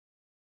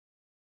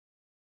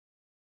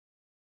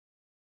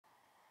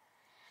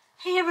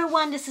Hey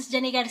everyone, this is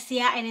Jenny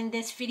Garcia, and in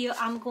this video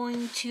I'm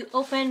going to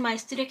open my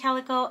Studio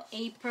Calico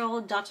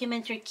April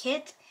documentary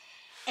kit.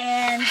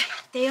 And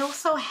they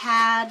also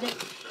had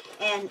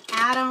an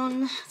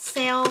add-on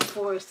sale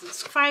for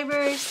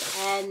subscribers,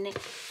 and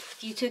if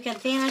you took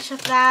advantage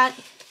of that,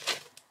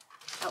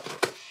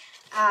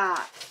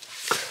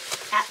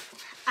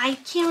 I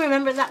can't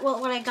remember that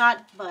well what I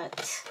got,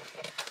 but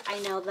I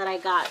know that I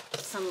got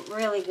some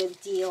really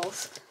good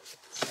deals.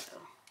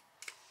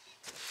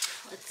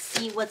 Let's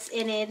see what's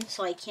in it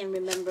so I can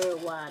remember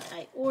what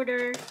I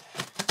ordered.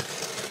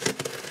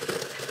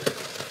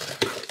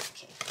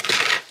 Okay.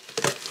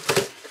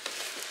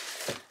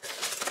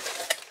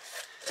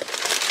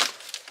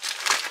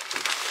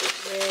 Get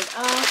rid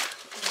of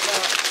the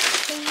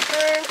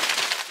paper.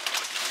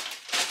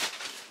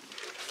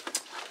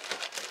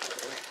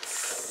 Let's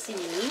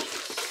see.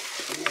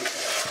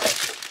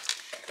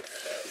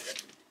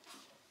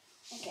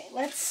 Okay,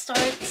 let's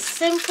start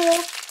simple.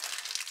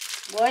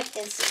 What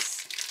is this?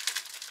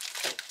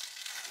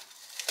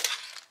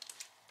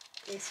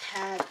 This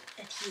had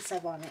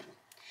adhesive on it.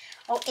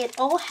 Oh, it's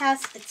all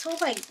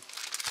like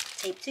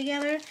taped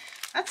together.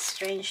 That's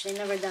strange, they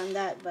never done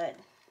that, but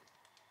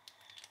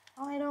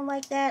oh, I don't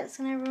like that. It's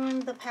gonna ruin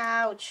the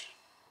pouch.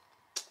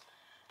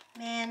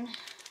 Man,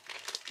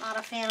 not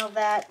a fan of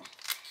that.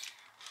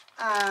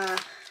 I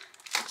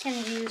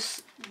can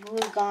use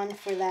glue gun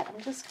for that.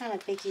 I'm just kind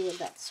of picky with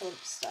that sort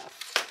of stuff.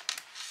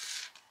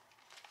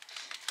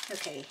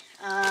 Okay,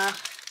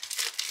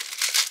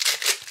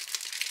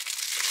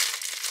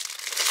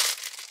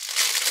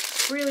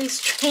 really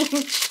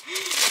strange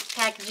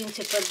packaging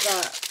to put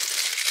the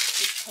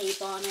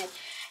tape on it.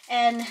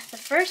 And the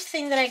first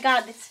thing that I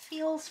got, this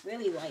feels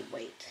really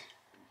lightweight.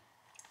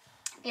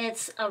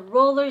 It's a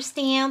roller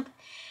stamp,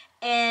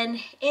 and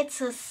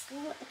it's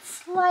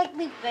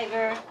slightly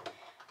bigger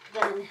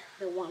than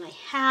the one I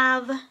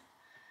have.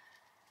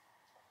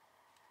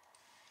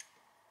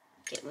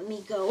 Okay, let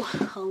me go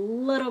a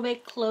little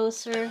bit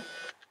closer.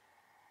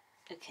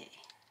 Okay.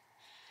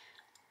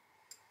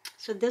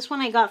 So this one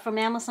I got from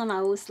Amazon. I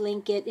always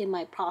link it in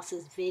my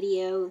process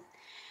video.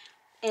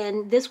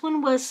 And this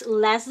one was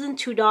less than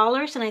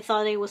 $2, and I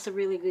thought it was a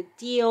really good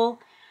deal.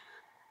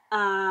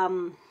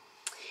 And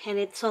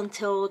it's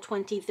until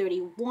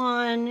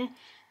 2031.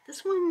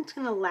 This one's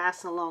gonna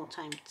last a long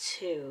time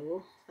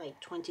too, like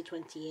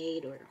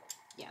 2028 or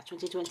yeah,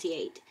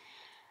 2028.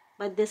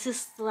 But this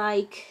is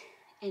like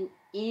an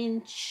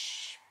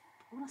inch.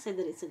 I want to say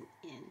that it's an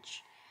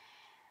inch,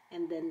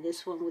 and then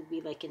this one would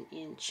be like an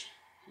inch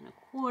and a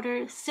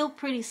quarter. Still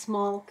pretty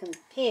small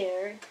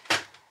compared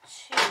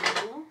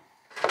to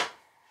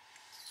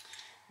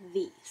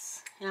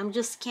these. And I'm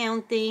just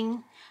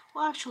counting.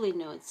 Well, actually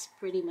no, it's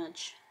pretty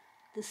much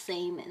the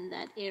same in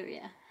that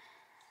area.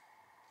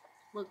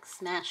 Look,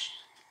 smash.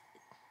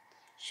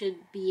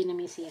 Should be in a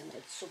museum.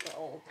 It's super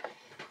old.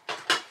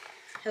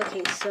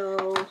 Okay,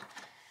 so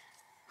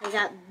I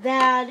got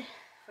that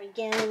for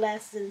again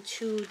less than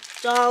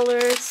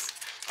 $2.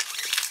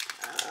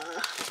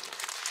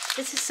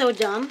 This is so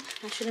dumb.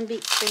 I shouldn't be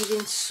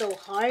thinking so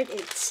hard.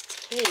 It's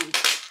tape.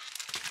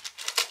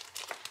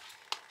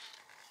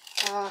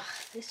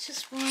 This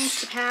just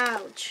ruins the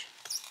pouch.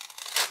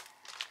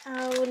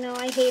 Oh no,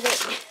 I hate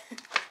it.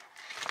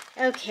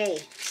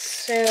 Okay,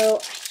 so I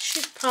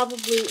should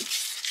probably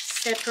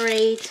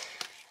separate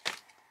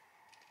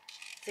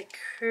the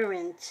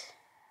current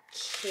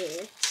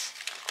kit.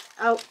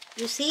 Oh,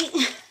 you see?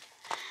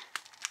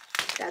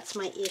 That's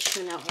my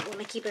issue now. I want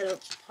to keep it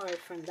apart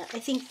from that. I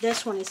think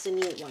this one is the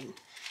new one.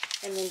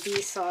 And then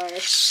these are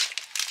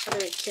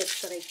other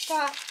kits that I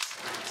got.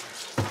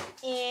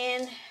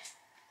 And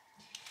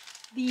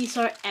these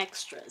are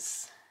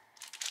extras.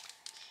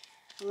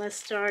 Let's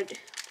start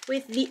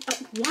with the...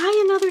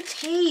 why another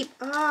tape?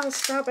 Oh,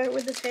 stop it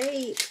with the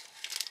tape.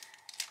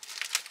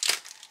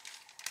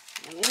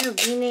 I'm going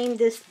to rename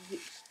this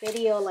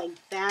video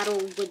like Battle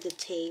with the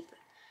Tape.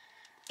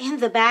 And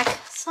the back,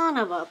 son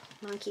of a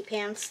monkey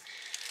pants.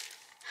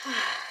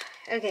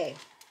 Okay.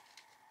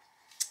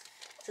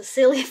 It's a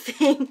silly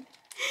thing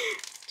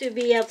to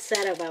be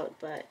upset about,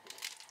 but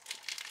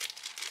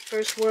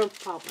first world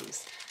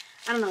problems.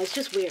 I don't know, it's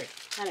just weird.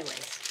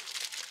 Anyways.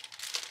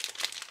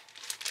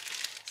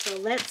 So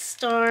let's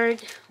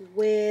start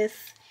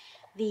with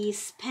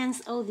these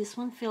pens. Oh, this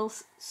one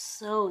feels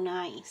so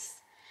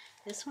nice.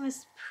 This one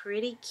is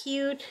pretty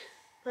cute,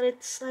 but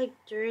it's like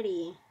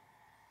dirty.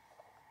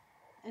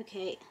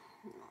 Okay.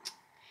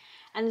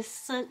 And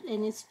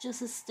it's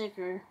just a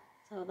sticker,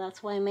 so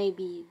that's why it may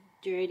be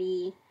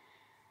dirty.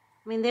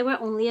 I mean, they were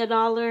only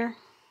 $1,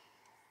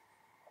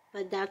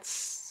 but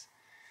that's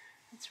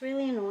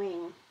really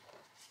annoying.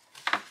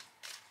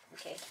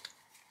 Okay,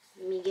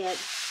 let me get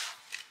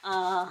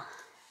a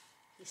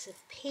piece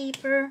of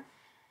paper.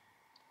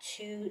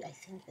 I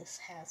think this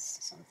has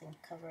something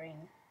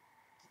covering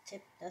the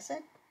tip. Does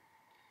it?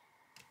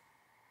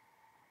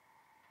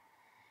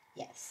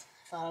 Yes,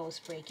 thought I was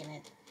breaking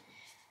it.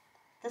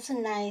 That's a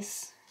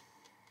nice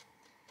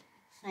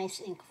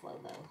ink flow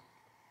though.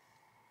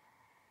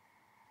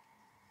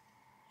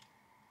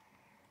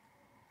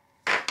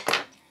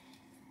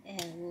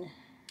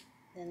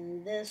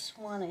 this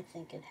one, I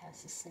think it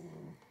has the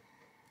same.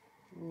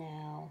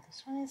 No,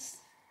 this one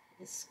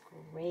is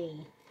gray,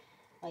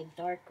 like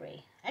dark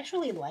gray. I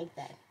actually like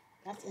that.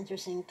 That's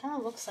interesting. It kind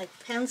of looks like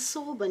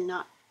pencil, but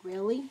not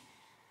really.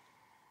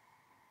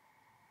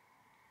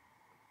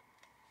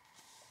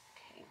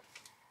 Okay.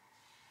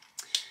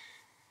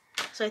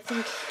 So I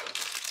think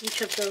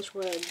each of those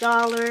were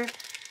 $1.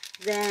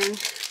 Then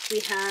we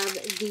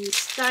have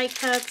these die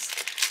cuts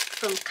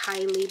from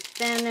Kylie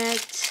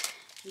Bennett.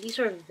 These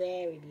are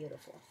very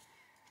beautiful.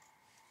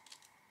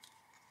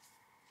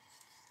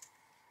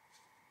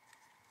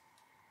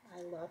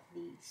 I love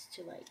these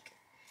to like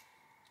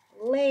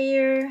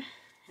layer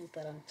and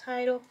put on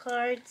title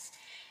cards.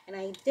 And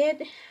I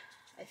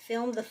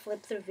filmed the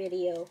flip through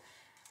video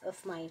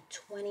of my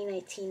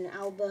 2019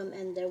 album,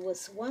 and there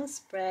was one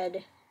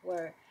spread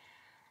where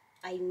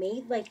I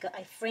made like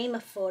I frame a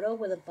photo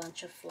with a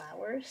bunch of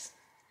flowers,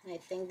 and I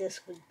think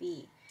this would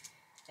be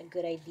a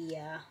good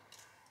idea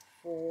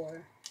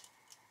for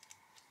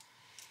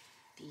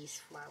these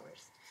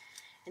flowers.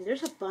 And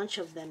there's a bunch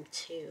of them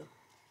too.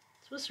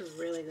 This was a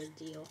really good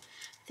deal.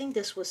 I think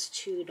this was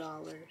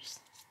 $2.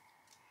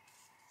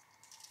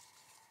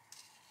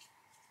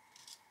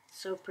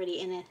 So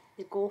pretty, and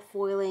the gold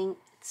foiling,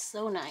 it's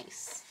so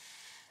nice.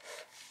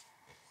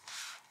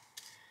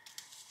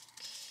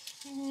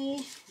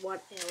 Okay,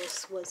 what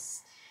else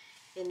was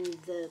in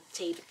the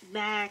tape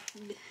bag?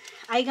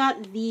 I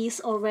got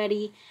these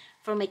already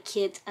from a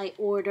kit I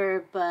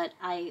ordered, but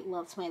I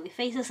love smiley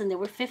faces, and they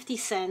were 50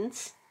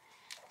 cents,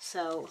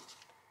 so,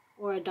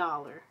 or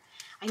 $1.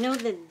 I know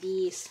that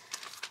these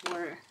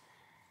were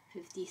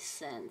 50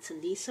 cents,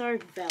 and these are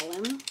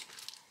vellum.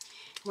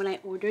 When I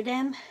ordered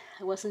them,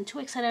 I wasn't too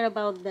excited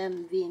about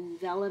them being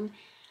vellum,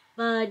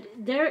 but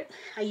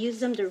I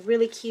used them, they're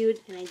really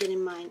cute, and I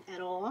didn't mind at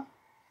all.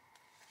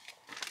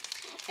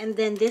 And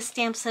then this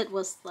stamp set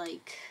was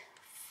like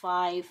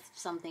 $5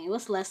 something. It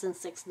was less than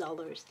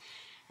 $6,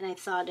 and I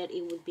thought that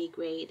it would be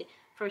great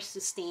first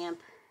to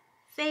stamp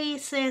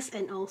faces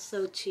and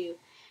also to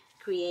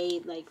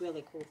create like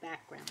really cool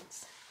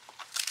backgrounds.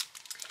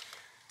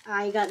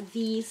 I got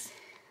these.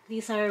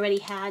 These I already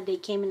had. They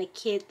came in a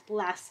kit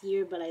last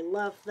year, but I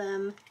love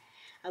them.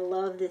 I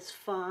love this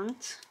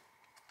font.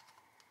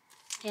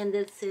 And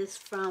this is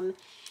from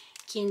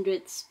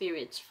Kindred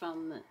Spirits,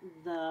 from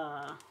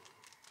the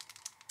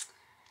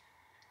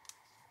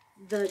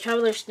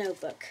Traveler's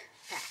Notebook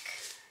pack.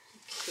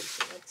 Okay,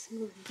 so let's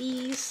move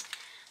these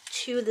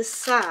to the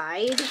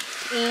side.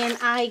 And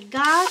I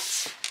got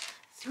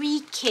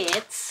 3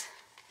 kits,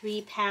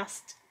 3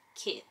 past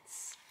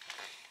kits.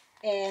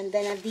 And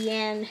then at the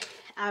end,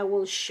 I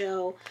will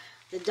show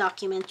the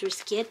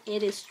Documenters kit.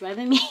 It is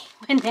driving me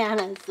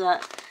bananas.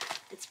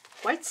 It's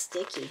quite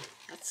sticky.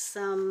 That's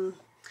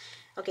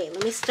okay,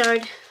 let me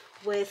start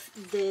with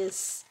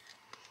this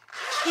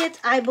kit.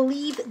 I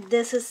believe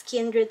this is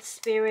Kindred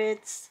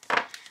Spirits,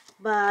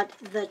 but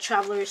the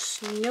Traveler's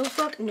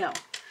Notebook, no,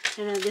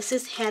 this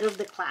is Head of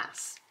the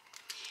Class,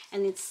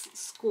 and it's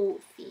school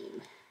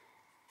theme.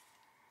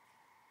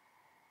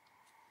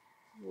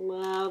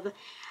 Love.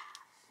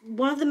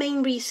 One of the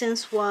main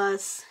reasons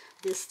was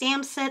the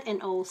stamp set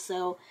and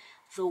also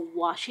the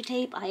washi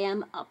tape. I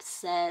am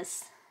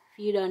obsessed. If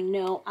you don't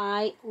know,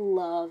 I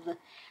love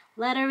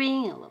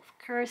lettering, I love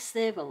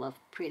cursive, I love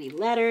pretty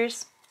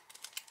letters.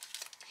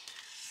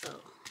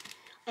 So,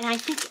 and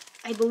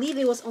I believe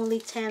it was only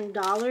 $10,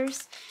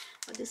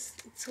 but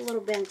it's a little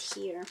bent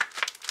here.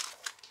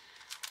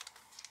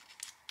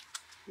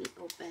 Let me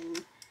open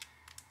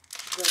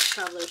the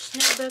Traveler's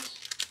Notebook,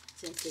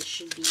 since it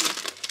should be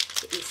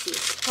the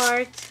easiest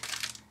part.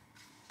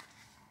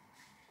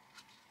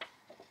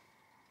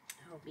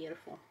 Oh,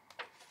 beautiful.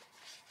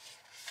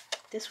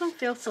 This one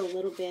feels a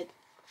little bit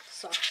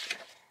softer.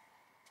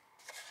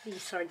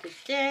 These are the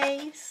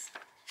days.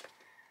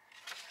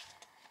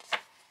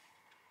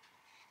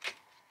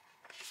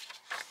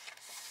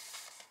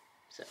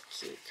 So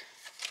cute.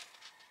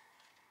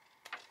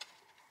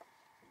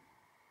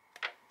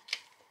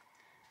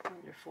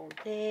 Wonderful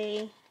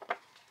day.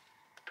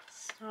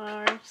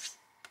 Stars.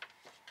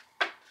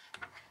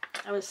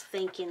 I was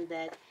thinking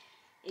that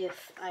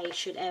if I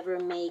should ever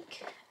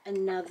make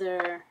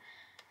another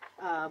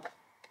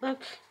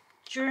book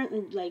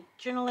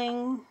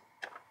journaling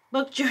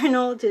book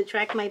journal to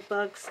track my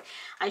books,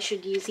 I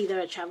should use either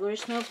a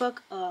Traveler's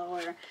Notebook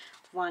or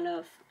one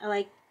of, I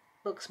like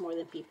books more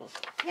than people.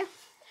 Yeah.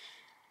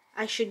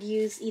 I should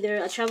use either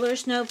a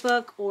Traveler's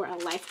Notebook or a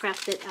Life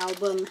Crafted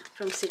album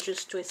from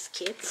Citrus Twist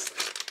Kits.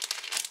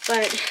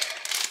 But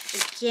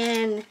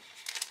again,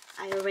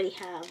 I already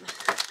have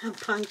a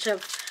bunch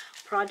of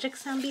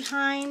projects I'm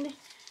behind.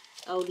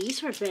 Oh,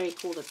 these are very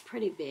cool. They're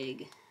pretty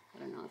big. I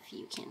don't know if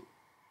you can,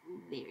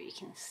 there you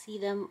can see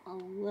them a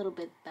little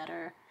bit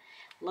better.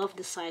 Love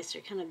the size.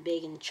 They're kind of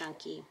big and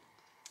chunky.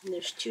 And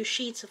there's 2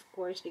 sheets, of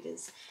course,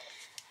 because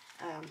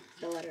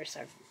the letters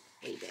are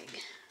way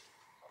big.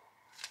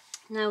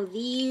 Now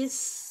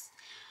these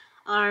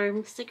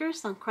are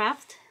stickers on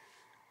craft.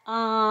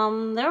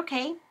 They're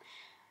okay.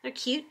 They're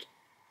cute.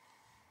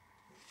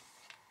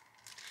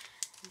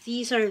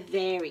 these are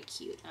very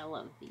cute. I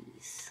love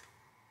these.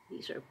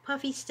 These are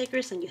puffy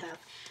stickers, and you have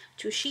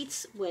 2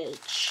 sheets,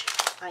 which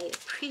I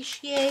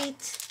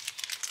appreciate.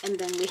 And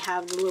then we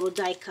have the little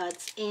die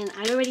cuts, and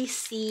I already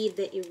see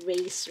the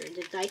eraser.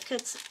 The die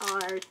cuts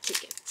are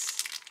tickets.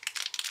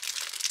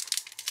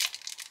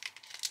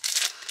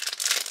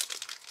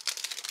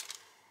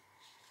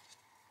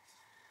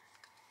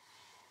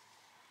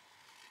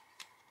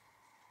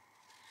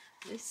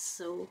 It's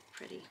so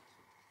pretty.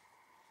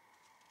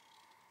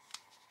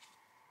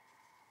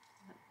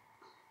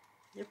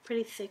 They're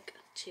pretty thick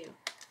too.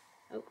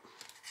 Oh.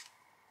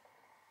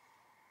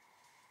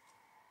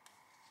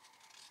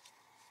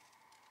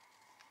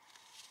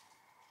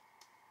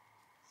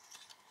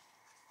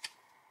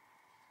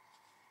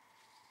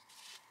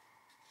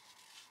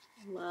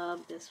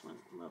 Love this one.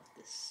 Love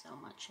this so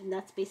much. And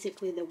that's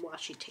basically the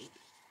washi tape.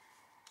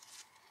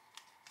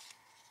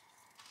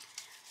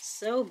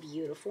 So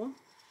beautiful.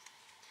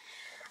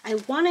 I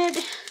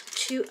wanted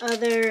 2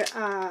 other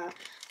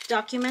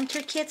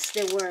documenter kits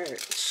that were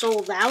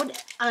sold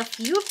out. A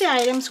few of the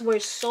items were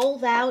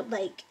sold out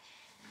like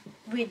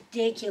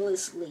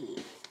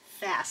ridiculously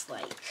fast.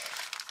 Like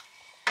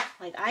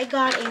I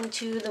got on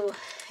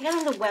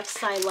the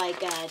website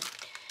like at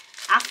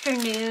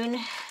afternoon,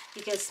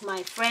 because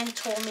my friend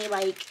told me,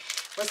 like,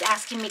 was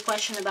asking me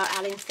question about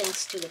adding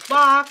things to the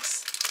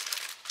box,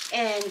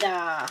 and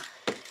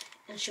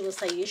she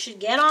was like, you should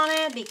get on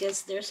it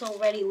because there's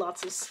already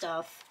lots of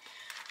stuff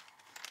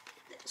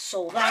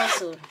sold out.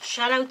 So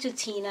shout out to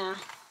Tina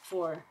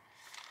for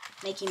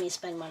making me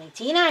spend money.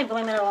 Tina, I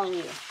blame it all on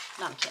you.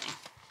 No, I'm kidding.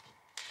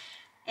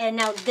 And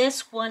now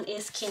this one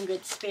is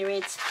Kindred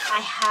Spirits.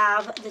 I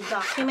have the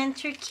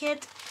documenter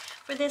kit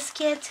for this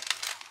kit,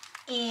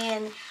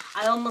 and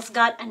I almost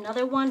got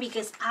another one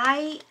because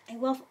I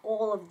love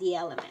all of the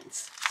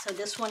elements. So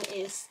this one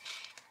is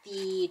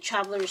the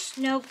Traveler's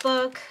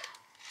Notebook.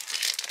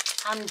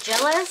 I'm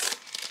jealous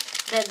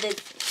that the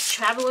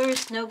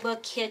Traveler's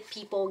Notebook kit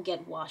people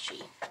get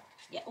washi.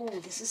 Yeah, oh,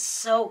 this is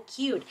so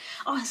cute.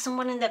 Oh,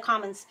 someone in the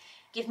comments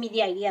give me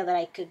the idea that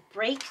I could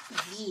break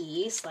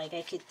these, like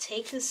I could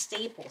take the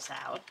staples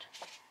out,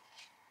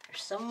 or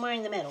somewhere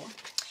in the middle,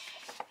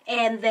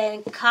 and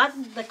then cut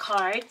the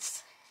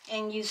cards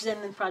and use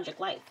them in Project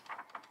Life.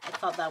 I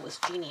thought that was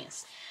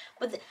genius.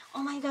 But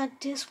oh my god,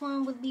 this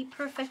one would be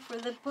perfect for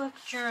the book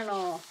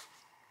journal.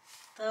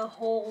 The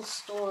whole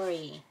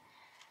story.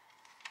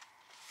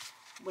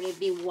 Would it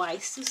be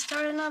wise to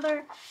start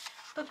another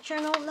book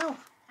journal? No,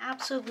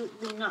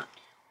 absolutely not.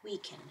 We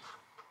can.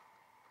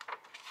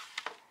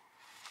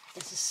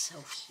 This is so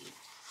cute.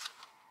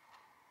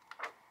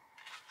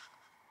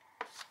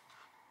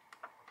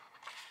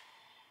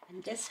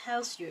 In this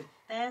house, your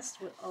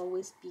best will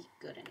always be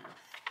good enough.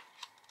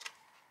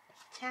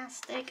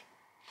 Fantastic.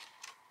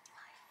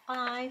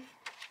 High five.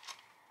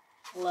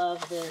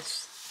 Love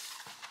this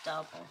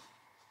double.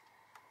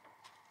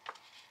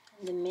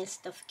 In the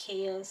midst of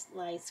chaos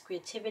lies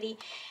creativity.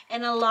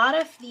 And a lot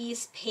of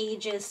these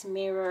pages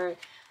mirror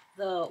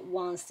the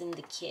ones in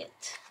the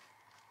kit.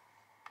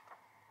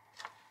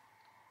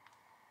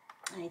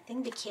 And I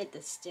think the kit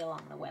is still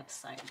on the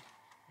website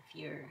if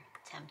you're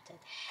tempted.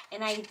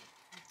 And I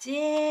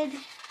did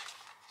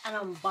an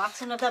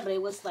unboxing of that, but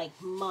it was like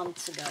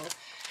months ago.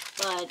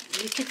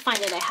 But you could find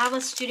it. I have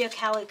a Studio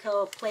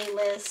Calico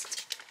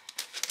playlist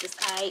because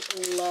I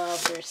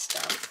love their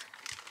stuff.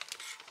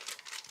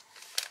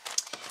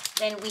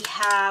 Then we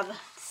have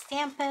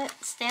stamp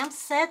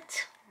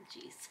set,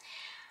 jeez,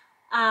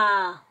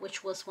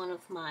 which was one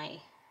of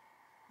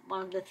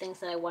the things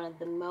that I wanted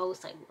the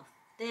most. I love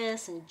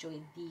this,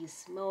 enjoy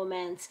these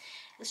moments.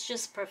 It's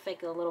just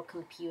perfect. A little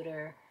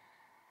computer,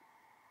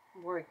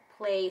 work,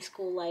 play,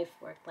 school life,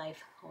 work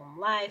life, home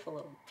life, a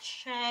little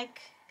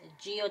check,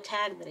 a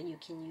geotag that you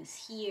can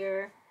use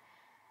here.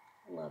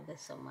 Love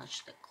this so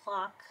much. The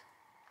clock,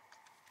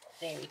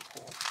 very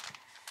cool.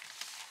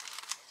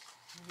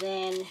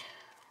 Then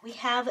we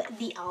have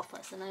the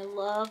alphas, and I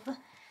love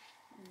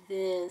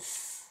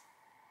this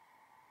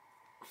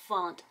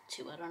font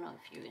too. I don't know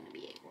if you're going to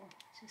be able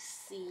to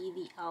see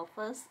the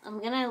alphas. I'm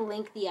going to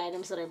link the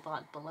items that I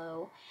bought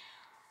below.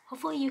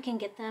 Hopefully you can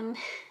get them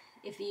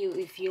if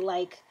you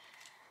like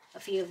a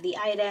few of the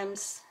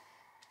items.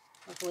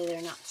 Hopefully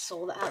they're not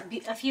sold out.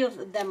 A few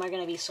of them are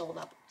going to be sold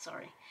up,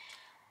 sorry.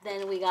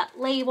 Then we got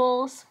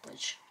labels,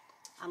 which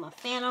I'm a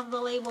fan of the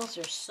labels.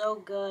 They're so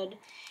good.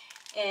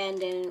 And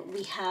then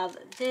we have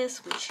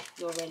this, which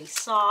you already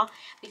saw,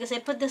 because I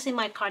put this in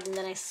my cart and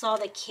then I saw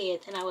the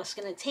kit and I was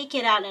gonna take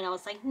it out and I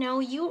was like,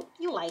 no, you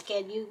like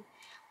it, you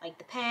like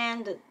the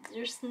pen.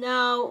 There's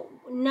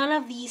none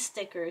of these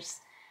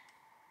stickers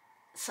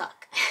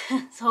suck.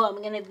 So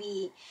I'm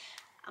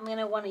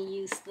gonna want to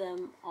use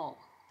them all.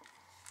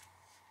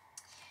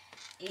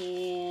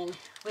 And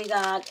we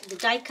got the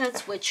die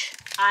cuts, which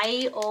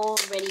I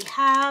already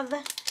have.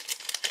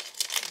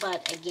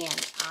 But again,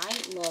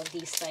 I love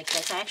these die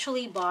cuts. I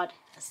actually bought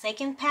a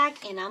second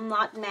pack, and I'm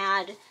not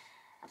mad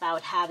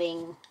about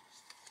having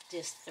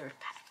this third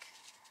pack.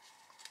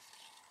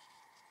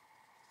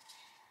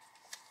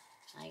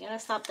 I gotta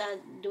stop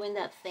doing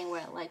that thing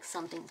where I like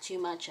something too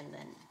much and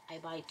then I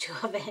buy two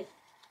of it.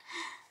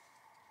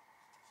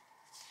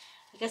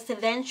 Because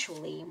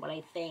eventually, what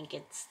I think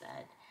it's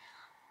that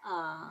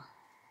I'm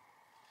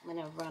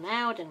gonna run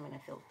out and I'm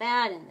gonna feel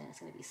bad and then it's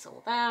gonna be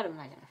sold out. I'm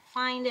not gonna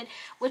find it,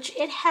 which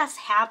it has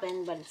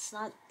happened, but it's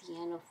not the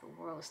end of the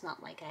world. It's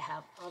not like I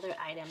have other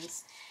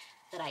items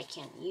that I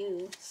can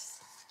use.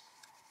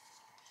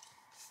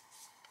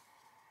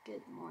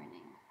 Good morning.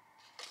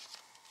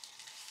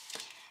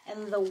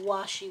 And the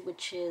washi,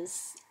 which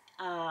is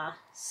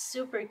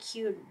super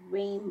cute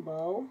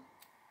rainbow.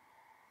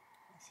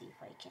 Let's see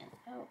if I can.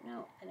 Oh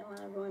no, I don't want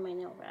to ruin my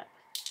nail wrap.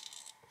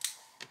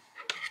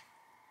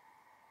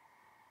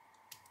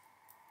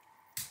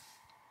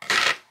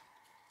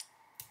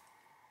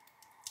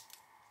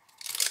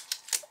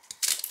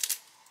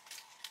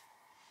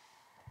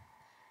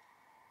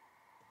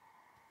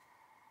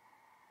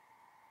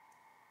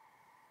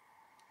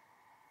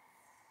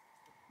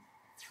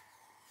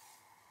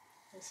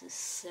 This is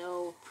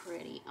so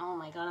pretty. Oh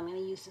my god, I'm going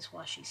to use this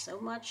washi so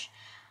much.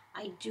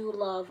 I do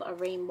love a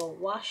rainbow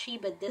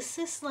washi, but this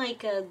is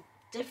like a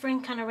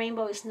different kind of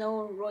rainbow. It's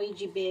no Roy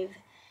G. Biv.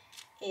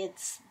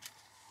 It's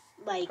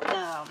like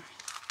a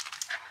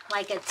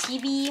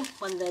TV,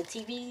 when the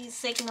TV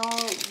signal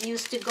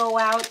used to go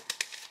out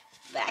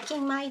back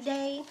in my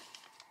day.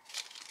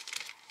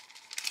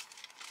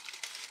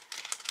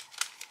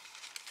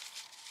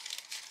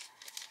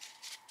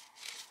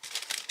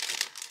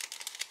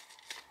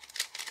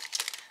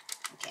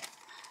 Okay.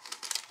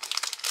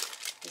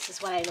 This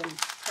is why I don't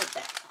put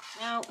that.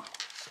 Now,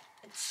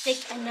 let's stick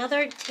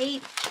another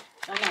tape.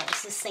 Oh no,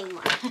 it's the same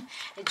one.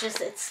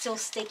 It's still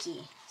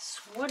sticky.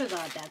 Swear to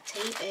God, that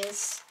tape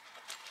is...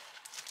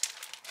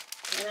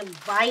 I'm gonna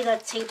buy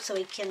that tape so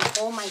it can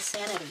hold my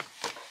sanity.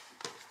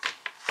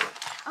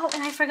 Oh,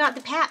 and I forgot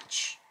the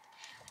patch.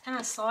 I kind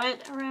of saw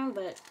it around,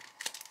 but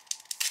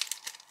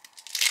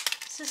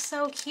this is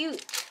so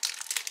cute.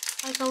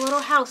 Like a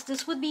little house.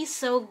 This would be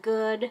so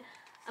good.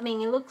 I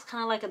mean, it looks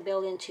kind of like a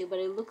building too, but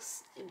it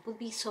would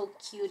be so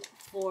cute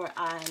for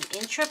an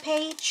intro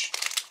page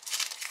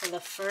for the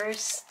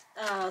first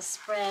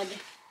spread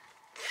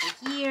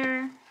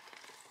here.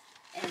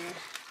 And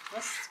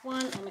this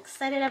one I'm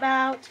excited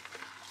about.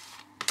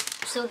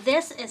 So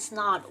this is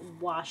not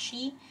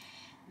washi.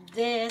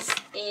 This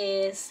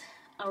is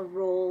a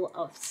roll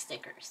of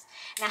stickers.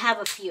 And I have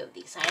a few of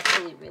these. I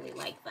actually really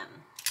like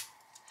them.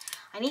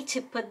 I need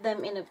to put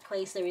them in a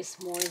place that is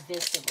more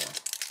visible.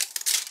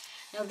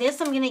 Now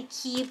this I'm going to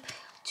keep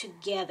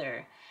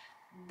together.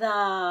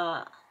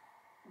 I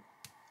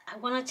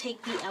want to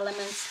take the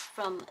elements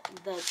from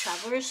the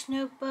Traveler's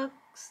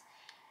Notebooks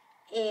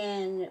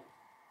and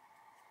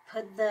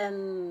put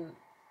them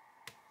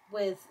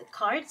with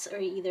cards or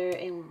either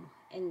in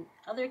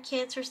other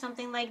kits or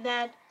something like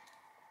that.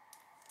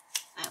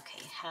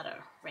 Okay, had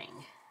a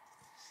ring.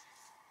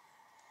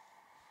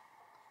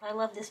 I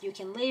love this. You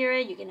can layer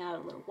it. You can add a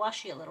little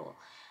washi, a little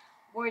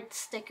word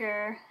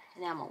sticker,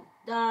 enamel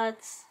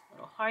dots,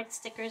 little heart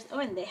stickers. Oh,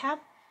 and they have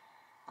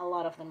a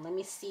lot of them. Let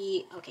me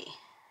see. Okay,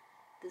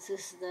 this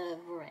is the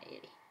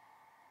variety.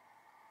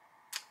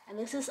 And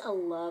this is a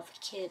love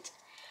kit.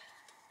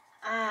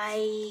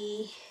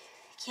 I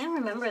can't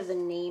remember the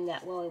name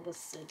that well. It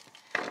was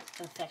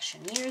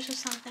Confectioneers or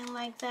something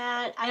like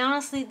that. I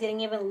honestly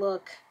didn't even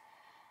look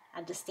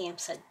at the stamp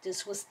set.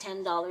 This was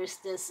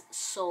 $10. This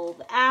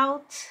sold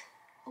out.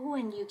 Oh,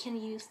 and you can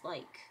use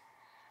like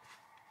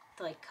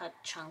cut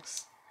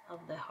chunks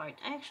of the heart.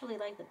 I actually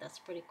like that. That's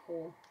pretty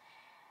cool.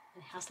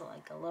 It has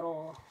like a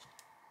little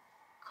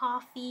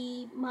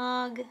coffee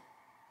mug.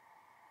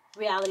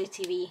 Reality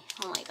TV.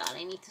 Oh my god,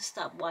 I need to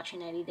stop watching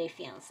 90 Day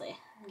Fiancé.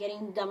 I'm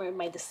getting dumber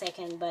by the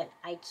second, but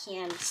I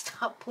can't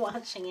stop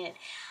watching it.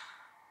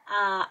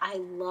 I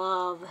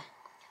love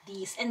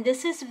these. And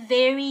this is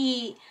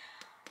very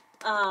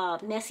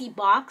Messy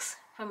Box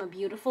from A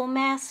Beautiful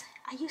Mess.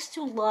 I used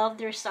to love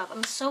their stuff.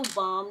 I'm so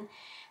bummed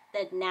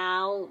that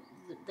now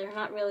they're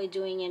not really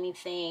doing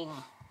anything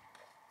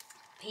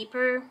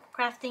paper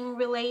crafting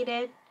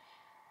related.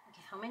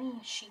 Okay, how many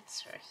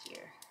sheets are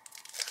here?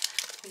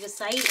 Because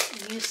I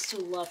used to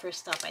love her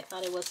stuff. I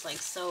thought it was like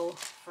so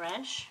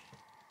fresh.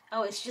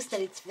 Oh, it's just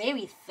that it's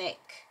very thick.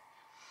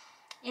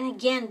 And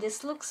again,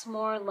 this looks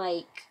more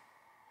like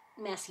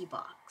Messy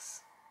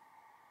Box.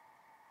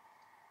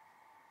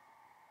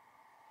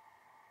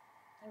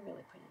 They're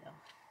really pretty though.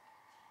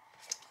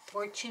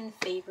 Fortune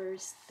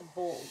Favors the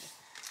Bold.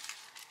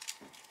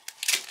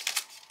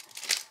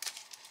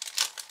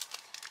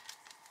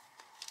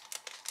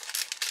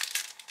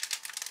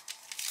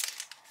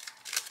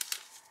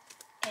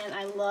 And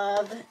I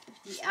love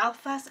the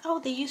alphas. Oh,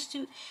 they used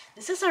to,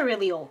 this is a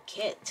really old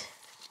kit.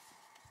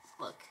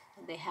 Look,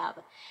 they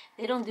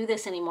don't do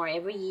this anymore.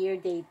 Every year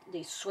they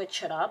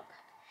switch it up.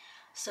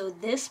 So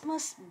this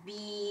must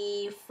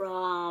be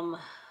from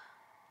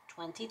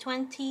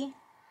 2020,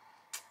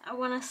 I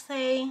want to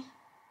say.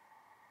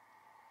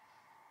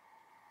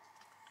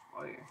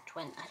 Or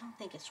 20, I don't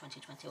think it's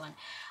 2021.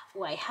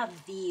 Oh, I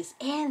have these.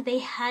 And they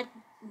had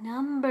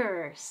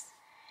numbers.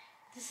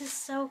 This is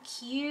so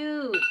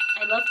cute.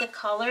 I love the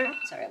color.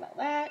 Sorry about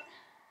that.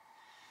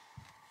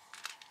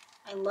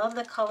 I love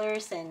the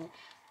colors and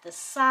the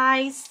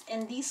size.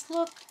 And these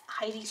look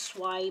Heidi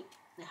Swipe.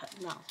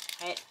 No,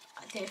 I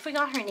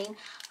forgot her name.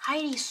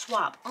 Heidi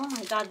Swap. Oh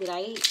my god, did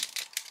I?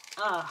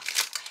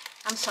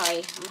 I'm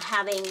sorry. I'm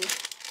having.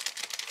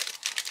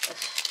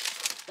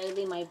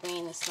 Lately, my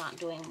brain is not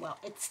doing well.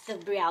 It's the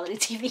reality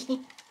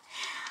TV.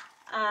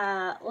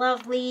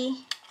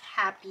 Lovely,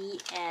 Happy,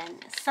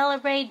 and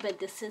Celebrate. But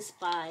this is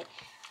by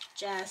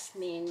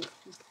Jasmine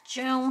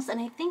Jones, and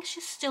I think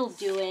she's still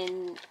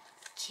doing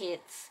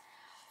kits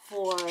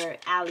for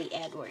Ali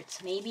Edwards.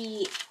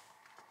 Maybe,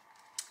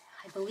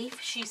 I believe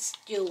she's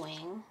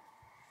doing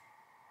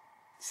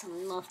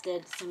some of the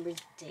December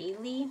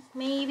Daily,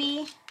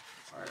 maybe,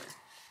 or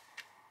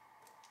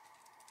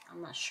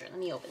I'm not sure. Let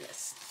me open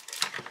this.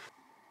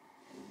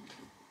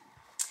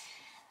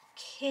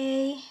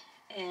 Okay,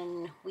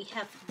 and we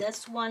have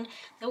this one.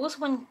 There was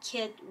one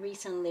kit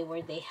recently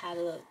where they had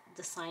a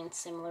design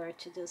similar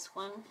to this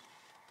one.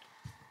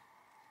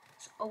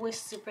 It's always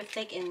super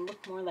thick and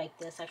looked more like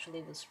this. Actually,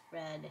 it was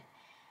red.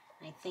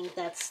 I think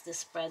that's the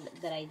spread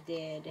that I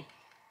did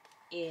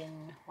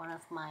in one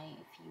of my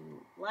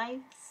few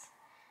lives.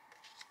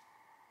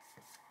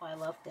 Oh, I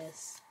love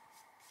this.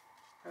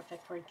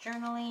 Perfect for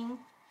journaling.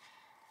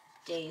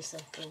 Days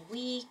of the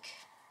week.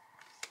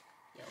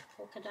 Yellow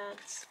polka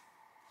dots.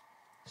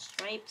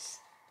 Stripes.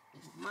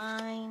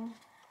 Mine.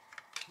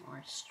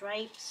 More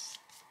stripes.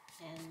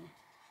 And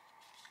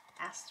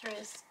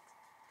asterisk.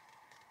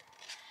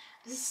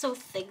 This is so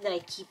thick that I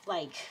keep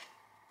like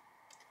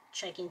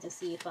checking to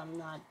see if I'm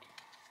not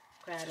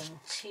grabbing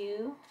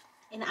two.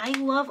 And I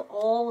love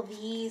all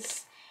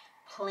these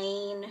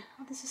plain.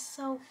 Oh, this is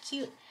so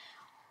cute.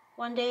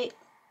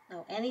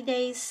 Any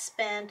day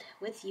spent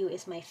with you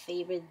is my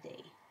favorite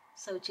day.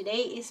 So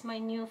today is my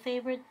new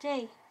favorite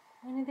day.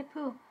 Winnie the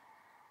Pooh.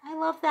 I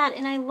love that,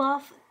 and I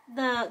love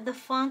the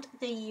font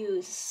they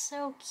use.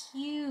 So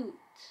cute.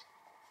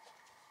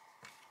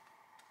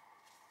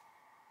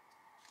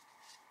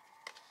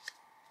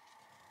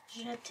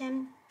 Je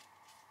t'aime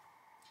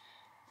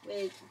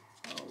with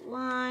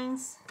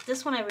lines.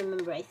 This one I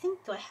remember. I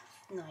think, do I have?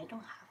 No, I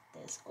don't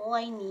have this. All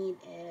I need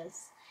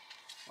is,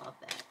 love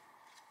that.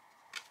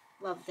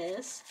 Love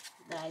this.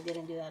 That I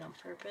didn't do that on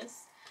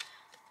purpose.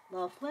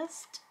 Love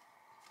list.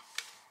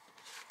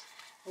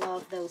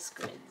 Love those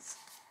grids.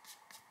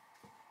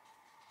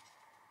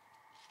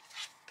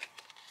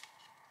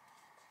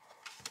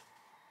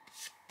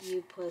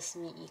 You plus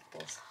me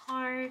equals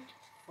heart.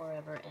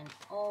 Forever and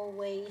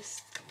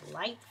always.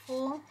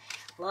 Delightful.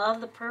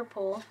 Love the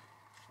purple.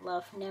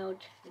 Love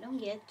note. We don't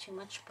get too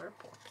much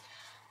purple.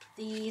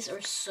 These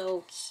are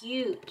so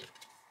cute.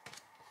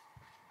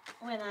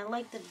 Oh, and I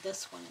like that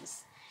this one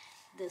is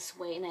this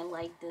way, and I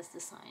like this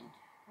design.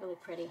 Really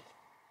pretty.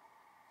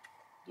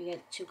 You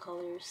get two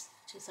colors,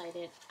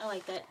 two-sided. I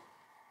like that.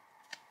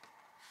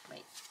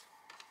 Wait.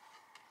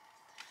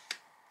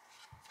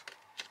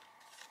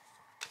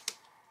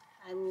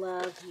 I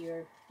love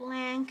your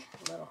blank,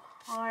 little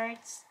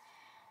hearts,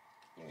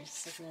 your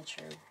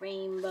signature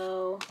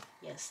rainbow.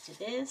 Yes to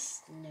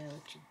this, no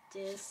to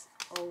this.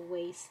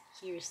 Always,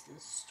 here's the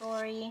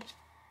story.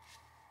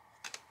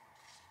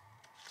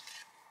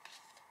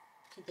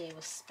 Today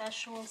was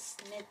special,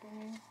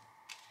 smitten,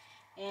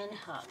 and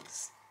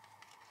hugs.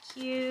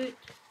 Cute.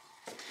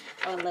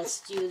 Oh, let's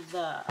do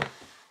the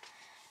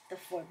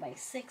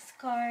 4x6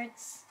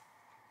 cards.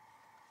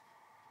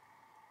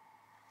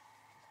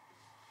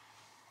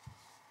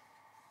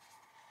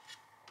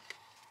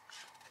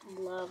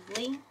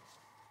 Lovely.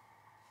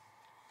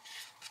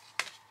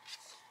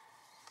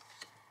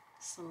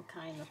 Some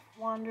kind of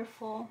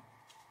wonderful.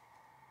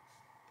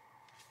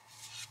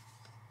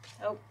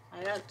 Oh,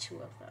 I got two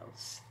of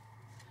those.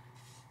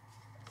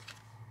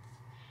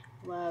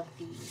 Love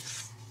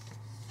these.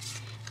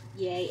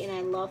 Yay, and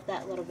I love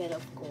that little bit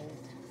of gold.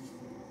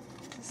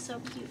 This is so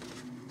cute.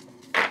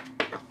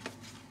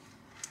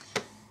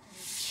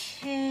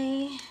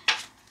 Okay.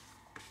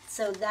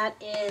 So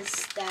that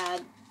is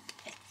that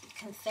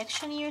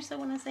confectioneers, I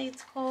want to say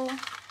it's called.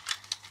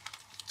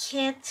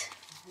 Kit.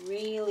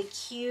 Really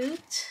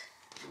cute.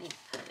 Let me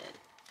put it.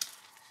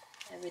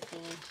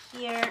 Everything in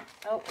here.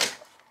 Oh,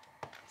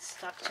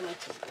 stuck to my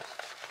table.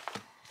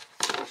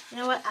 You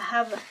know what? I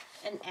have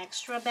an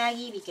extra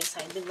baggie because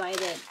I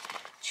divided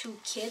two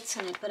kits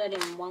and I put it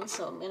in one,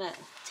 so I'm gonna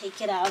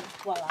take it out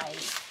while I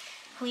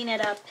clean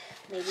it up,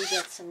 maybe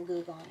get some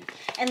glue on.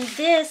 And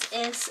this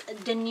is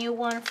the new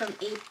one from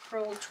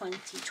April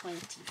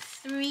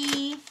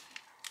 2023.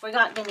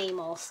 Forgot the name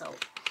also.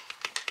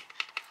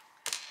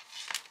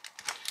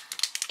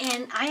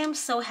 And I am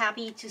so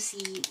happy to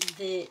see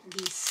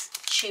these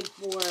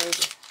chipboard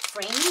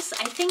frames.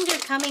 I think they're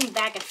coming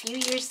back. A few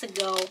years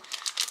ago,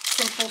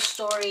 Simple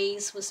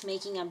Stories was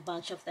making a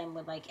bunch of them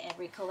with like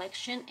every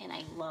collection, and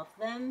I love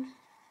them.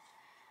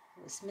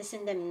 I was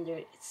missing them in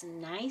there. It's a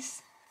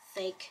nice,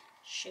 thick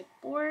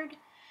chipboard.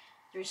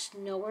 There's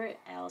nowhere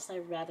else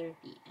I'd rather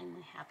be in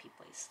my happy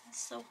place. It's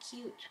so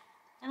cute.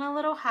 And a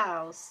little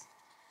house.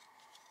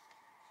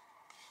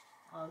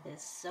 love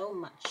this so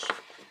much.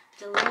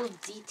 The little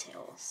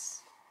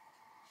details.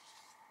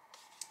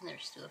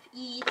 There's 2 of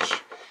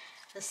each.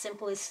 The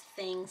simplest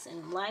things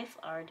in life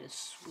are the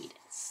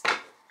sweetest.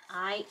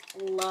 I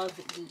love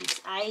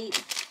these.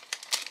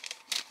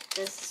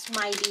 This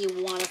might be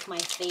one of my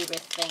favorite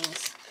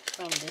things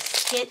from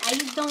this kit. I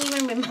don't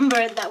even remember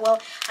it that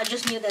well. I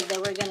just knew that there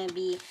were gonna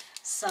be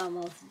some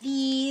of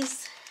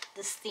these.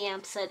 The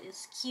stamp set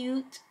is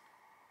cute.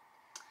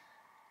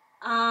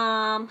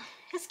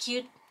 It's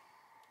cute.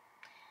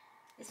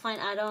 It's fine.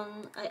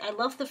 I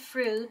love the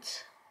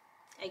fruit.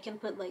 I can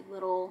put like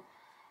little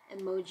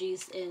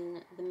emojis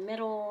in the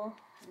middle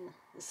and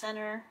the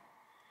center.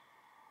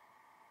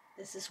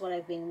 This is what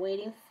I've been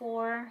waiting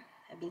for.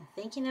 I've been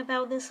thinking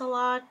about this a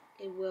lot.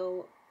 It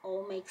will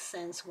all make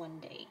sense one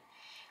day.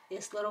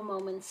 These little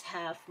moments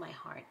have my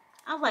heart.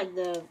 I like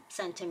the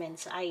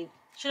sentiments. I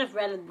should have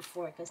read it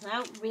before, because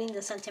now reading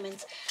the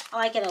sentiments, I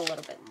like it a little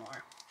bit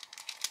more.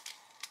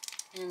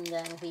 And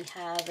then we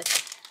have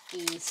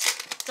these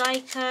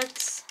die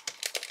cuts.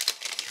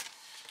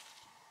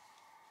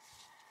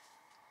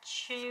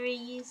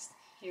 Cherries.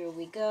 Here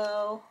we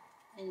go.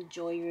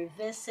 Enjoy your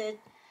visit.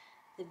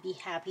 The Be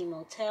Happy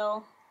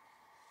Motel.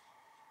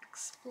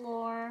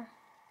 Explore.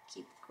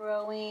 Keep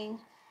growing.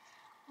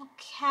 Oh,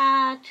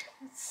 cat.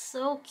 It's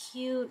so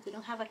cute. We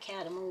don't have a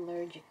cat. I'm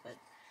allergic, but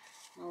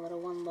my little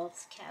one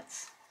loves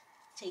cats.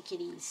 Take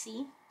it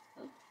easy.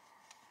 Oh.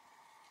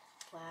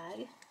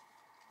 Flag.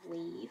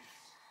 Leaf.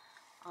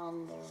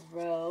 On the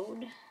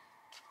road.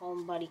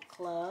 Homebody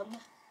Club.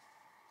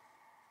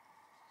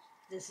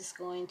 This is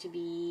going to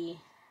be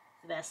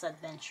the best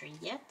adventure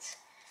yet.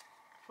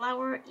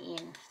 Flower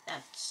in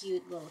that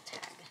cute little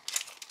tag.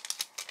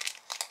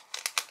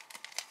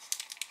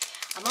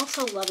 I'm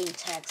also loving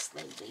tags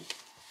lately.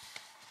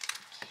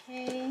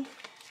 Okay.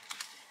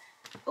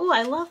 Oh,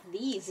 I love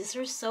these. These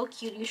are so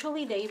cute.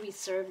 Usually they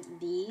reserve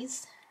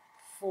these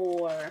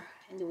for,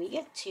 and do we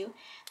get 2?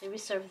 They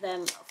reserve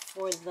them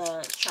for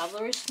the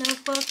Traveler's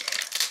Notebook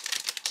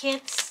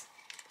kits.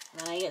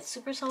 And then I get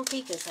super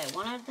salty because I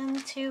wanted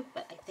them to,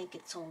 but I think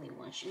it's only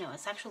 1. No,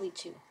 it's actually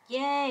 2.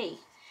 Yay!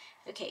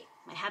 Okay,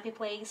 my happy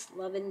place.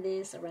 Loving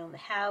this around the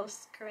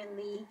house.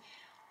 Currently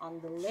on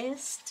the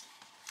list.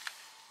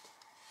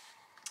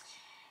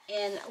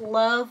 And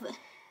love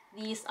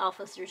these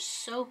outfits. They're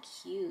so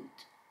cute.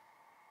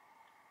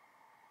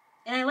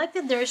 And I like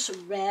that there's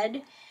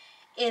red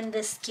in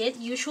this kit.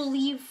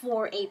 Usually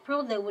for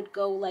April, they would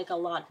go like a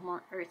lot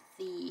more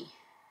earthy.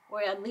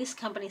 Or at least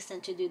companies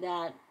tend to do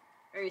that.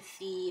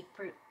 Earthy,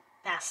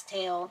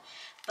 pastel.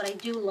 But I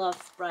do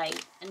love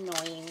bright,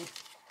 annoying,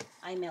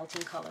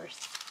 eye-melting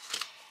colors.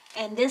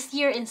 And this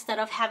year, instead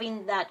of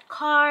having that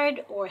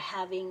card or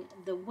having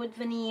the wood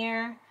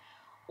veneer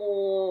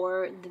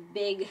or the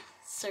big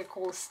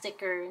circle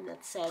sticker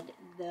that said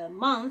the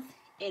month,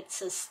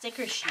 it's a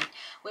sticker sheet,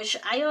 which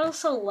I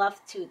also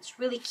love too. It's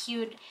really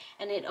cute,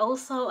 and it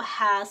also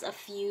has a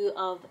few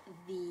of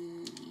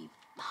the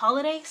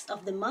holidays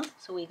of the month.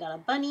 So we got a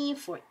bunny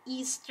for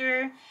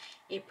Easter,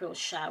 April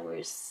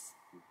showers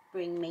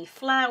bring May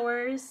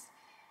flowers,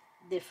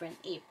 different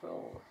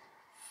April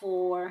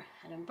for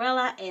an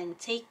umbrella, and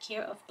take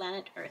care of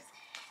planet Earth.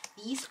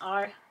 These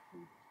are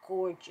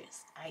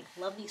gorgeous. I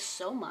love these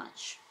so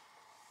much.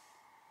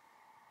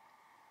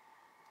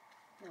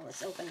 Now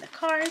let's open the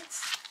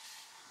cards.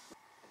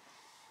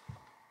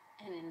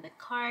 And in the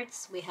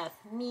cards we have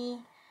me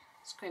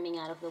screaming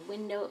out of the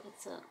window.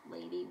 It's a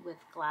lady with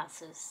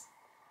glasses.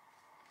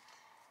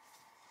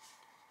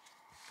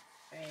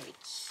 Very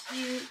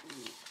cute.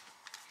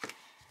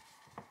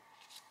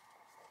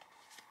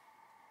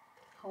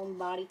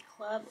 Homebody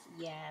Club,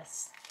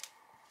 yes.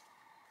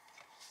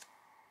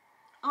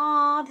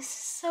 Oh, this is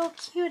so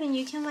cute, and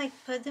you can like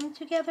put them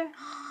together.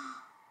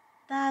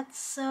 That's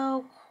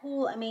so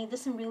cool. I mean, it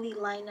doesn't really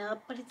line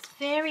up, but it's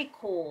very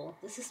cool.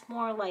 This is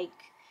more like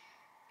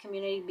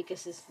community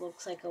because this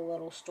looks like a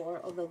little store,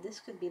 although this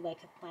could be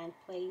like a plant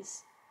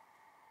place.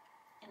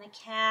 And a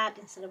cat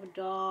instead of a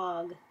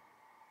dog.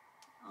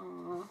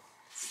 Oh,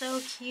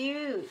 so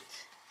cute.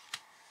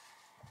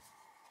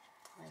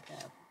 Like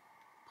a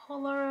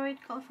Polaroid,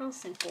 colorful,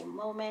 simple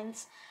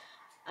moments.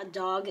 A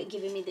dog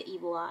giving me the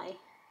evil eye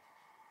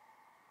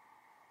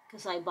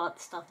because I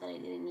bought stuff that I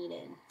didn't need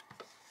in.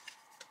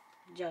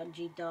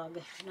 Judgy dog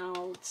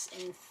notes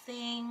and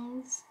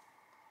things.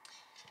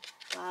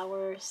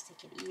 Flowers,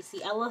 take it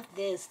easy. I love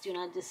this, do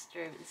not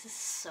disturb. This is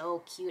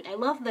so cute. I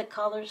love the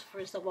colors,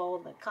 first of all.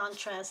 The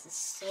contrast is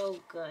so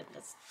good.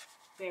 That's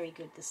very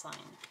good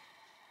design.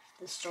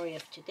 The story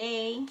of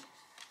today.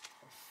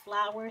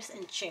 Flowers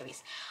and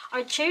cherries.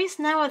 Are cherries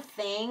now a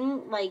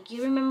thing? Like,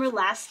 you remember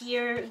last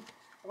year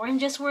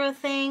oranges were a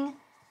thing?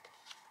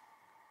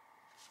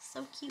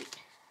 So cute.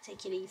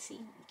 Take it easy.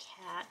 The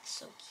cat,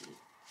 so cute.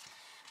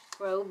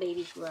 Grow,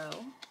 baby, grow.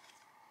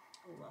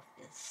 I love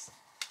this.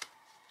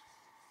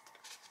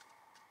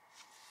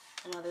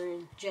 Another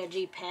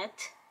judgy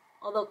pet.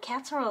 Although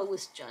cats are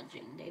always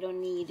judging. They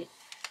don't need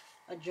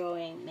a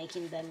drawing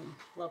making them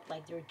look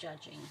like they're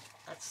judging.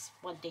 That's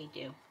what they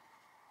do.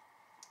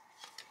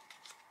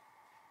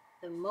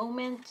 the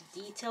moment,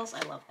 the details,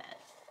 I love that.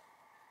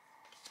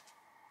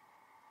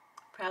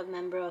 Proud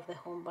member of the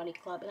Homebody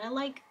Club. And I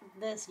like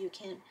this, you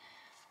can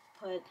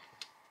put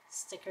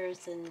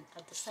stickers in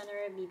at the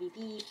center, beep beep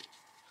beep.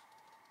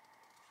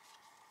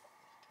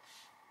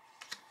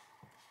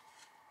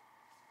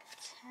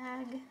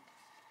 Tag.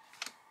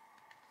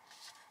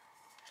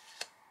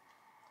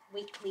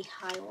 Weekly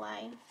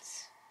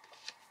highlights.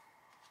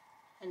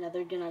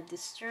 Another do not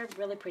disturb,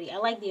 really pretty. I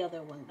like the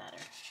other one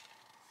better.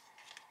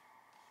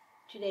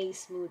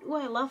 Today's mood. Oh,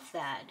 I love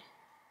that.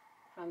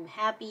 From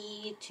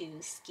happy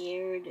to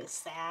scared,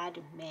 sad,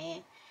 meh,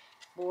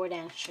 bored,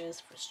 anxious,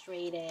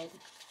 frustrated.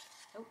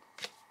 Oh,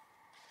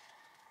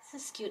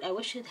 this is cute. I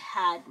wish it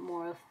had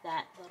more of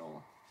that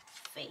little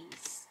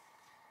face.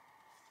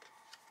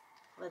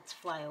 Let's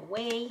fly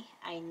away.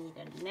 I need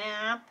a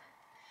nap.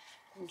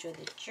 Enjoy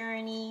the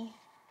journey.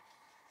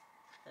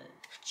 The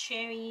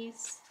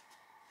cherries.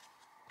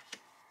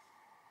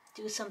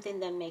 Do something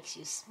that makes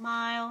you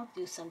smile.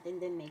 Do something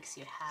that makes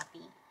you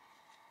happy.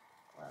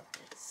 Love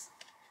this.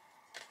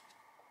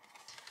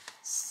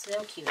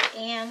 So cute.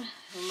 And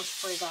I almost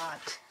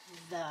forgot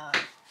the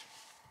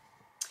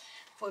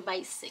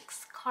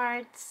 4x6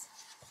 cards.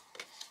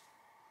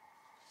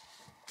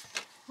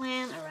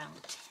 Plan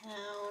around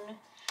town.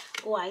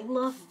 Oh, I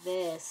love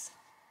this.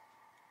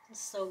 It's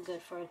so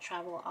good for a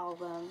travel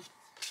album.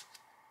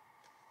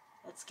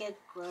 Let's get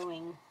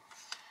growing.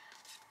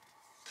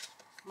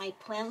 My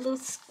plant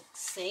looks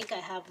sick. I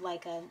have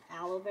like an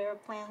aloe vera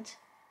plant.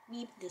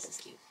 Beep, this is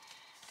cute.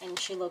 And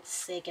she looks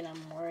sick and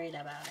I'm worried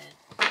about it.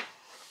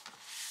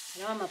 I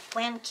know I'm a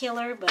plant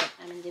killer, but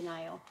I'm in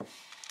denial.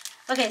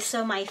 Okay,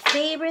 so my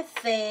favorite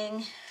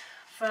thing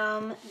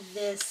from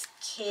this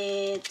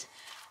kit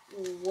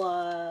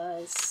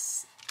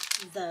was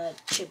the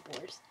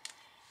chipboards.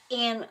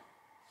 And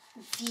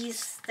these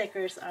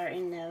stickers are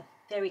in a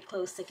very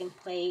close second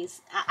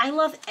place. I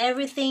love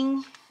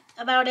everything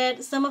about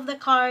it. Some of the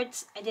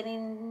cards I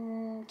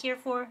didn't care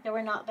for. They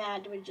were not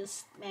bad. They were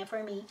just meh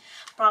for me.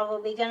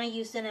 Probably gonna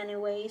use them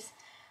anyways.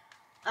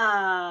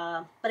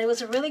 But it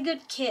was a really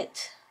good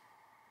kit.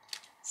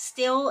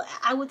 Still,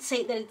 I would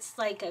say that it's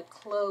like a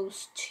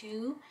close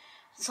to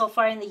so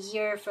far in the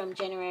year from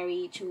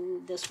January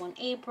to this one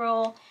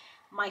April.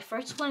 My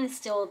first one is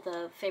still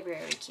the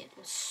February kit. It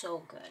was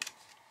so good.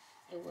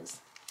 It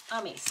was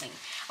amazing.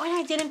 Oh, and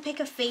I didn't pick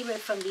a favorite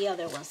from the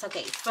other ones.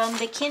 Okay, from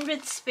the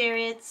Kindred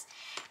Spirits,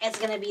 it's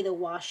gonna be the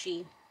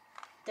washi.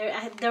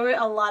 There were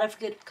a lot of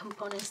good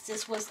components.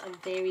 This was a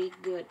very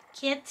good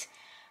kit,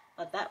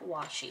 but that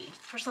washi,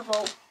 first of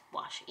all,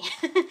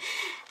 washi.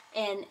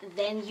 And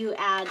then you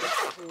add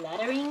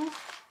lettering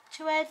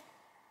to it.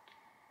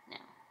 No,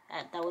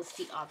 that was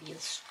the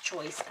obvious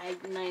choice.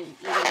 I'm not even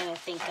gonna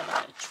think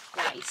about it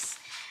twice.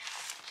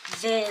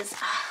 This,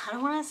 I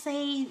don't want to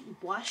say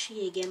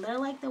washi again, but I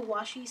like the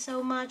washi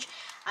so much.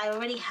 I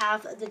already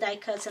have the die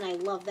cuts and I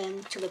love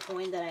them to the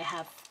point that I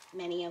have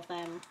many of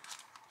them.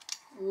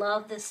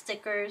 Love the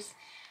stickers,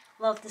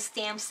 love the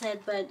stamp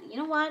set, but you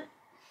know what? I'm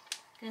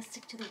gonna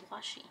stick to the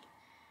washi.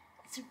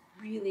 It's a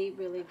really,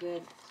 really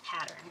good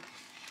pattern.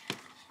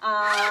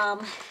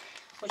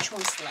 Which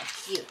one's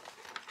left? You.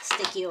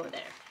 Sticky over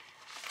there.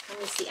 Let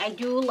me see. I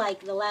do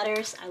like the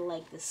letters. I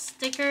like the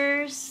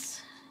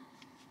stickers.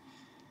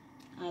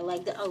 I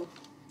like the, oh,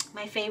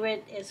 my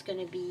favorite is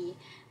going to be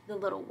the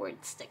little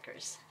word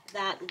stickers.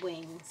 That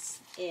wins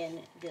in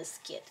this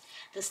kit.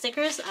 The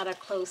stickers are a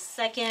close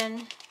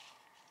second,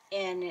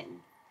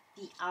 and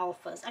the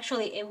alphas.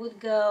 Actually, it would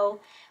go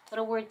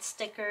little word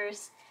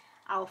stickers,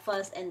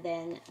 alphas, and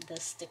then the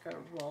sticker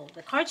roll.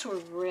 The cards were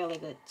really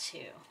good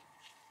too.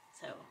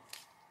 So,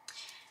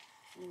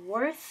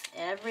 worth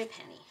every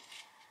penny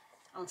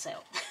on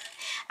sale.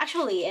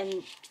 Actually,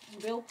 and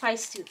real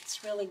price too.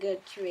 It's really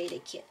good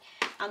curated kit.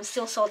 I'm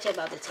still salty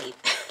about the tape.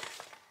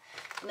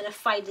 I'm gonna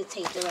fight the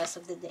tape the rest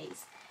of the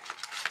days.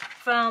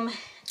 From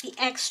the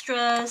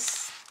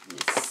extras, let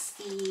me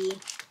see.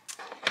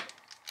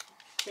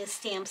 This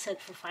stamp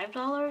set for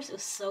 $5. It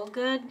was so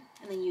good.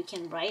 And then you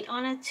can write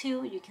on it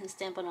too. You can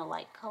stamp on a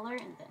light color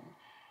and then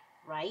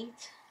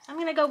write. So I'm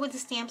gonna go with the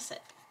stamp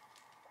set.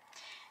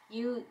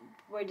 You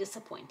were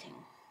disappointing.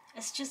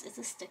 It's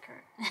a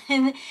sticker.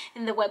 In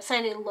the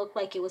website, it looked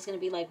like it was gonna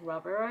be like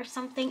rubber or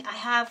something. I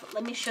have,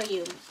 let me show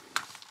you.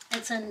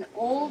 It's an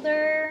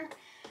older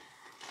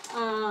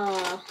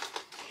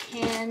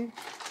pen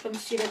from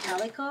Studio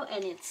Calico,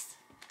 and it's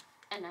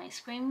an ice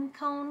cream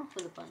cone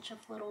with a bunch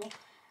of little,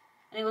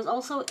 and it was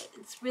also,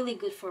 it's really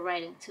good for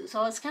writing too.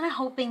 So I was kind of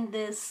hoping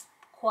this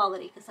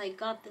quality, because I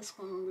got this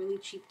one really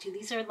cheap too.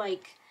 These are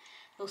like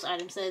those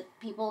items that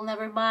people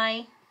never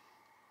buy,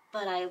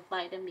 but I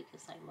buy them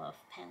because I love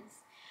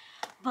pens.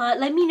 But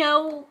let me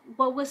know,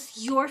 what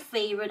was your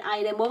favorite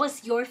item? What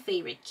was your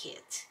favorite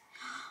kit?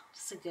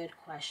 That's a good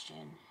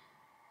question.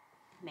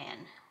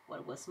 Man,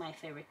 what was my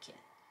favorite kit?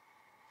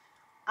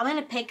 I'm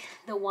gonna pick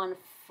the one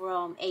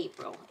from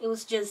April. It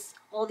was just,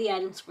 all the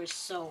items were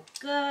so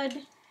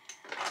good.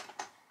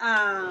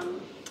 But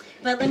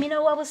let me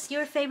know what was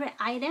your favorite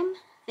item.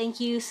 Thank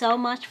you so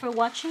much for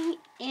watching,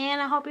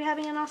 and I hope you're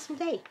having an awesome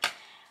day.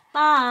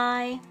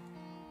 Bye.